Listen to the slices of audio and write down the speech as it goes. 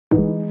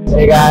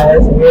Hey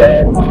guys, we're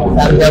at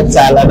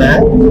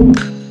Samgyupsalamat.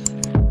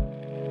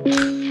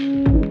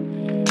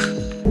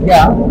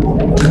 Yeah.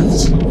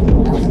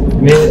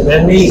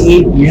 When we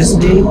eat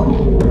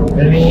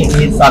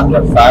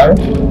samgyeopsal,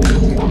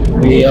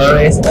 we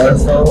always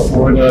also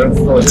order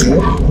soju.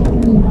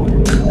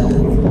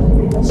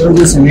 So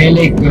it's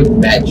really good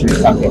match with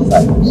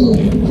samgyeopsal.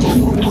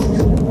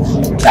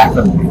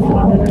 Definitely.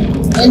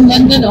 In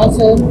London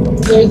also,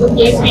 there's a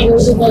place we go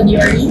to called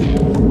Yuri.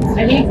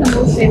 I think it's the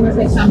most famous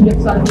like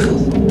Samgyupsal.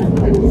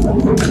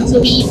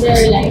 So we eat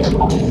there like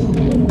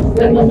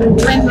when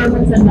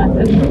moments and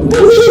nothing.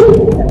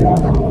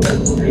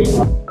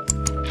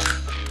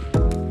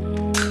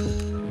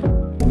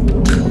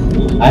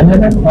 I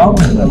never thought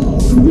of them.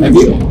 Have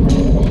you?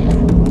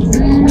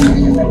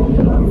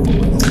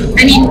 I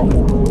mean,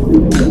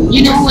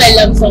 you know who I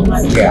love so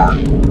much. Yeah.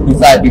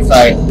 Beside.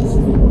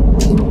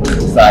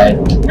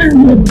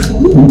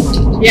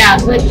 Yeah,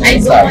 but I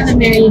don't want to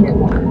marry him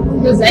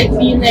because I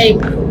feel like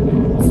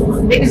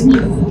because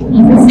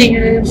he's a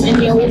singer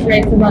and he always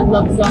writes about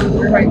love songs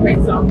or heartbreak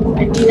songs.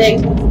 I feel like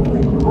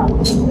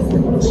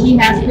he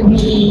has to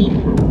be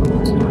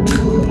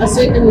a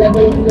certain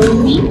level of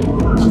lonely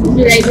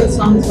to write his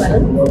songs well.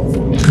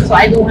 So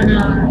I don't want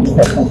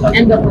to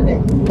end up with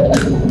it.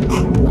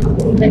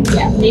 But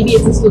yeah, maybe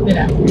it's a stupid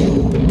answer.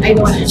 I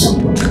don't want to end up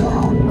with it.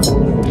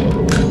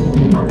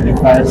 If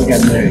I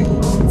get married.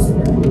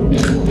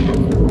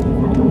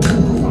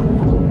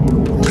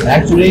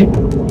 Actually,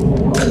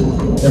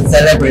 the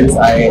celebrities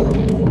I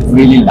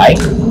really like.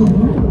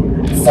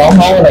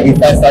 Somehow, like if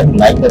I start to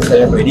like the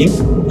celebrity,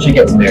 she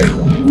gets married.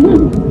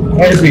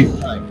 Every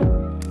time.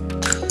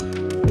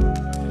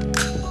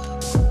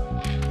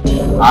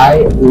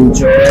 I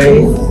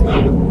enjoy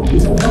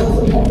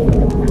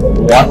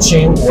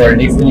watching or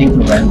listening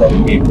to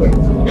random people.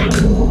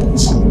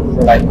 So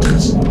like,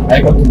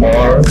 I go to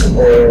malls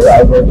or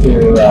I go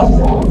to a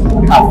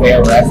cafe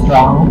or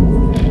restaurant.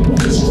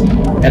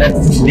 And I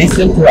just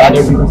listen to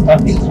other people's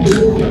talking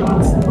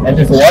and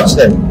just watch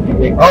them.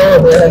 Like, oh,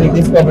 they're having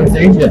this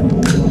conversation.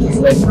 It's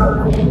like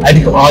I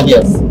become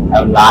audience. I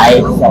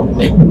like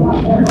something.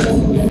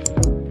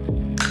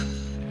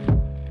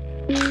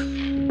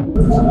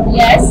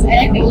 Yes, I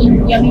like to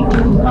eat yummy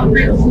food,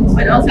 comfort food,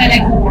 but also I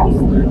like to walk.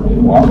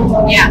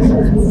 Yeah,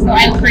 so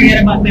I'll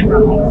forget about my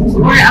problems.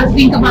 Or I'll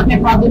think about my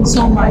problems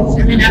so much,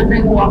 and then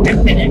after the walk,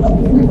 I'm finished.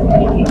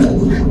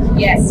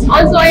 Yes.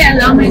 Also, I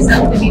allow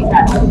myself to be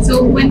sad.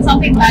 So when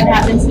something bad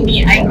happens to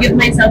me, I give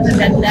myself a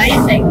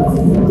deadline. Like,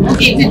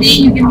 okay, today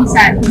you can be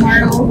sad.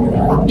 Tomorrow,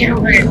 get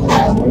over it.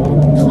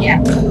 Yeah.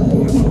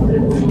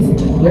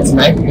 That's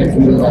nice because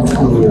you have to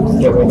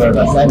get over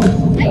the sadness.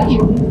 Thank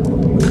you.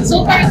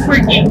 So far it's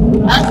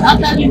working. I'll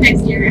tell you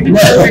next year if it's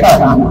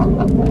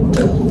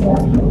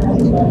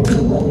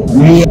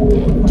Me,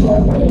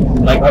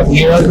 like a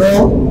year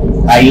ago,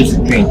 I used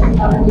to drink.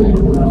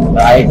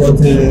 I go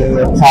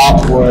to a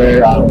pub or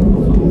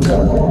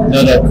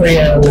the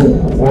Korean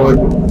food.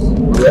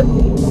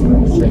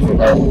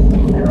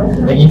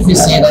 Like if you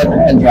see the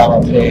Korean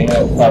drama, they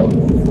have some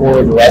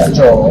food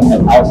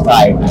restaurant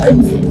outside, right?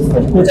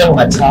 The Pujang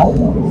Matcha.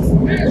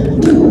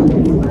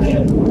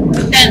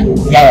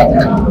 Yeah.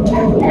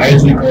 I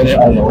usually go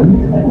there alone,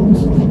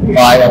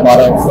 buy a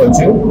bottle of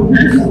soju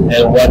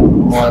and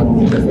one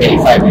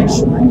 85-ish,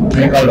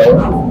 drink alone,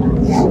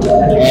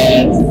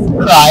 and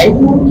cry.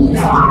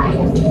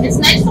 It's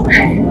nice to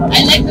cry.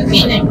 I like the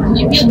feeling.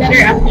 You feel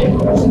better after.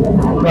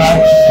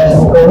 Cry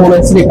and go home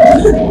and sleep.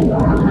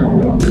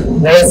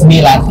 That was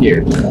me last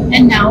year.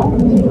 And now?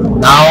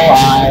 Now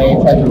I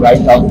try to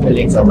write down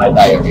feelings on my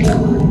diary.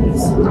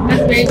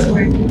 That's very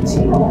smart.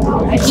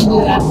 I should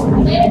do that.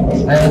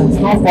 And so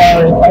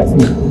far it helps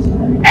me.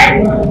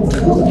 I'm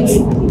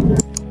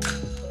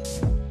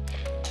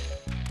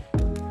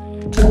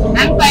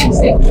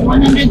 5'6",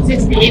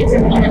 168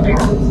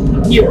 centimeters.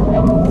 You?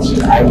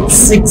 I'm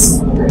 6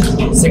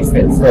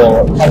 feet,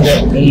 so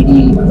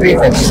 183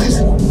 centimeters.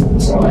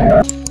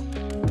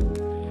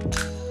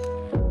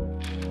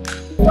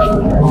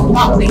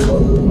 Boxing.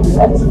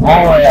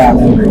 Oh yeah.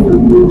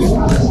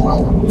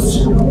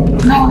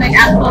 No, like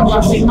actual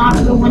boxing, not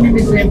the one in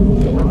the gym.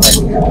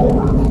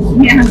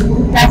 Yeah,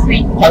 that's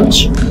me.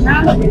 Punch?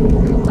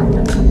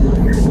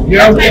 You're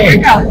That's my okay.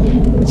 workout.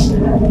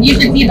 You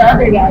should see the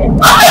other guy.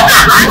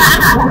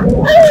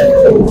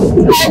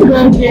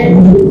 I'm joking.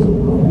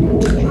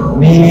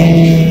 Me,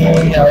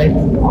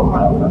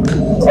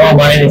 oh,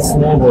 mine is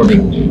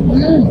snowboarding.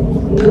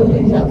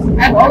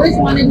 I've always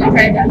wanted to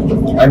try that.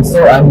 I'm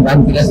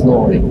good at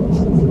snowboarding.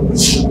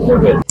 So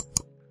good.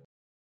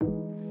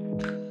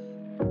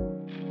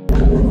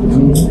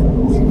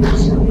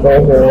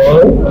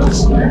 Boboy,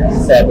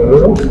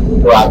 Cebu,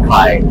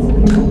 Boracay,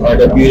 or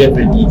the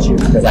beautiful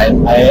beaches because I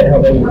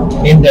haven't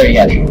been there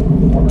yet.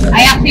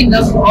 I actually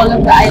love all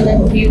of the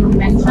islands you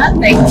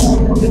mentioned. Like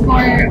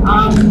before,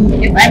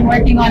 if I'm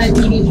working on a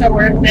TV show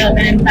or a film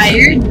and I'm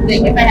tired,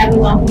 like if I have a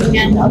long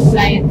weekend, I'll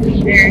fly to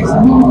either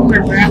Samahan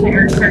or Boracay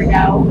or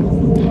Siargao.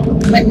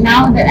 But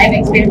now that I've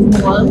experienced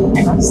the world,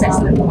 I'm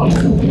obsessed with Boboy.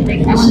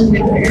 Like, I want to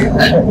live there.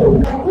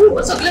 Ooh,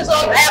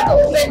 busog-lusog. I have to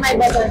open my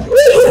button.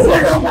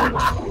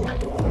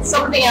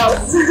 Something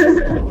else.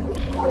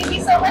 Thank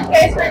you so much,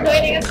 guys, for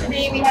joining us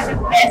today. We had a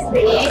best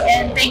day,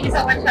 and thank you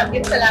so much,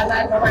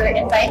 Samgyupsalamat, for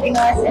inviting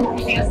us and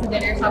treating us to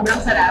dinner.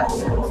 Sobrang sarap.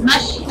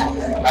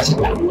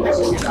 Masarap.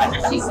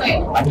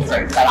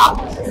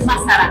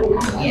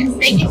 Yes,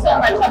 thank you so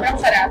much. Sobrang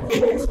sarap.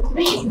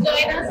 Please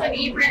join us on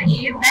April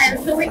 8th. And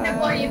tuwing na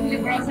po yung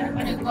LIBRO SA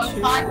NAPANOOD KO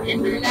spot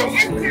in Manila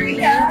and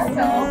Korea.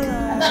 So,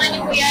 abangan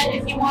niyo po yan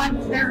if you want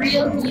the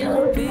real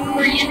deal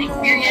Korean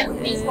experience.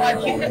 Please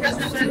watch yung LIBRO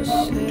SA NAPANOOD KO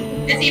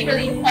this April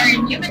 8th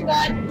starring Yoo Min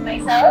Gon,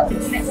 myself,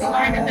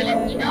 Lorna,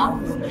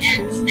 Tolentino,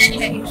 and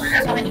many more.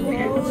 Abangan niyo po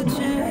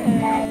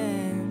yan.